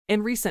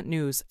In recent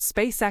news,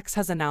 SpaceX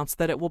has announced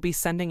that it will be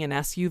sending an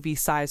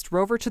SUV-sized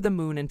rover to the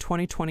moon in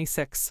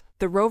 2026.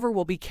 The rover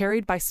will be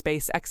carried by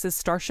SpaceX's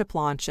Starship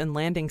launch and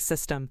landing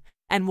system,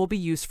 and will be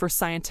used for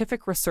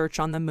scientific research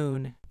on the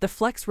moon. The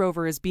Flex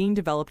rover is being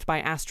developed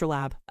by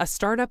Astrolab, a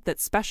startup that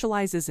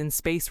specializes in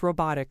space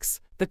robotics.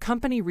 The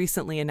company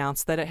recently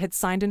announced that it had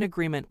signed an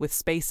agreement with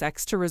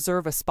SpaceX to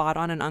reserve a spot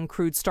on an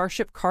uncrewed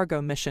Starship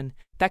cargo mission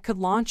that could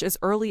launch as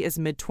early as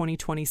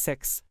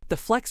mid-2026. The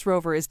Flex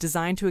rover is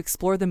designed to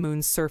explore the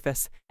moon's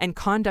surface and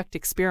conduct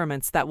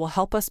experiments that will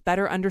help us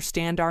better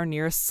understand our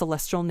nearest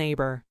celestial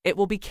neighbor. It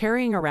will be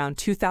carrying around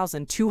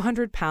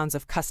 2,200 pounds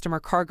of customer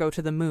cargo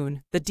to the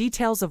moon, the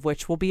details of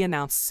which will be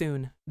announced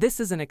soon. This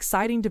is an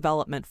exciting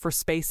development for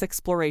space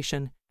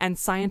exploration and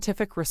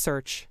scientific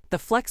research. The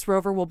Flex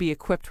rover will be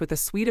equipped with a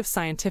suite of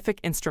scientific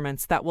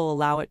instruments that will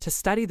allow it to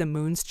study the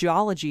moon's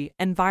geology,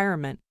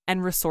 environment,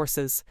 and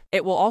resources.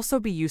 It will also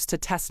be used to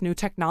test new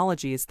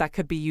technologies that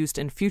could be used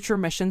in future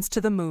missions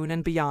to the moon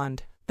and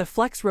beyond. The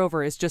Flex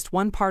rover is just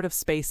one part of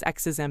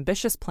SpaceX's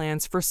ambitious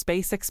plans for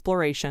space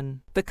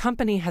exploration. The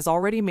company has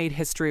already made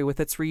history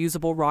with its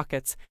reusable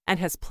rockets and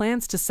has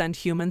plans to send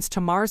humans to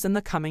Mars in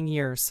the coming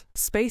years.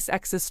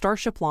 SpaceX's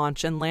Starship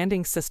launch and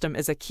landing system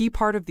is a key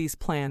part of these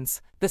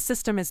plans. The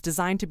system is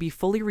designed to be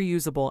fully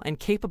reusable and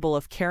capable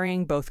of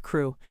carrying both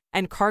crew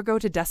and cargo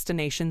to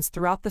destinations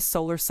throughout the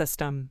solar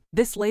system.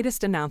 This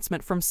latest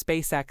announcement from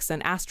SpaceX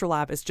and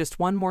Astrolab is just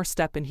one more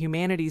step in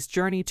humanity's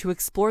journey to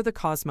explore the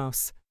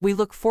cosmos. We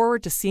look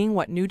forward to seeing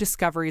what new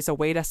discoveries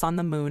await us on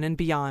the moon and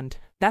beyond.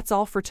 That's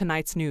all for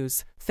tonight's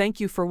news. Thank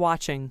you for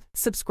watching.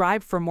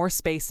 Subscribe for more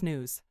space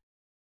news.